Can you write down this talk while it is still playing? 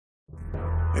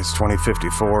It's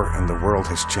 2054 and the world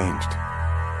has changed.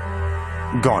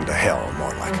 Gone to hell,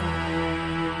 more like.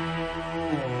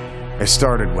 It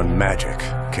started when magic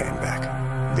came back.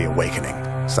 The awakening,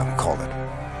 some called it.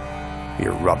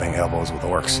 You're rubbing elbows with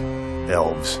orks,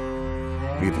 elves,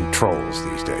 even trolls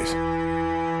these days.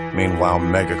 Meanwhile,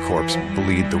 megacorps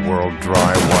bleed the world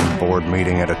dry, one board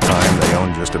meeting at a time. They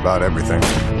own just about everything.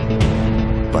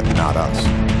 But not us.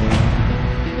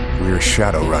 We're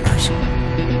shadowrunners.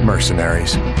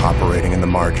 Mercenaries, operating in the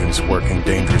margins, working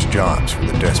dangerous jobs for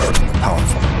the desperate and the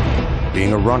powerful.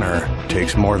 Being a runner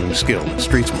takes more than skill and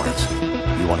street smarts.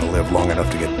 You want to live long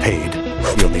enough to get paid,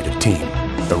 you'll need a team,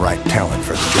 the right talent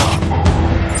for the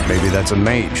job. Maybe that's a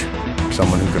mage,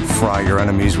 someone who can fry your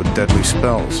enemies with deadly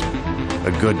spells.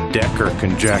 A good decker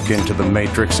can jack into the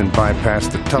matrix and bypass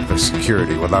the toughest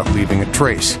security without leaving a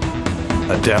trace.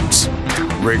 Adepts,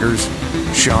 riggers,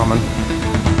 shaman,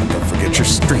 and don't forget your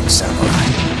street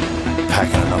samurai.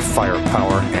 Packing enough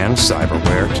firepower and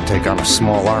cyberware to take on a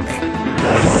small army.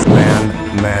 Man,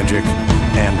 magic,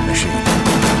 and machine.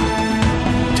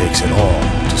 Takes it all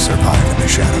to survive in the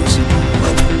shadows.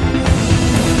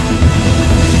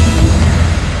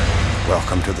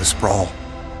 Welcome to the sprawl.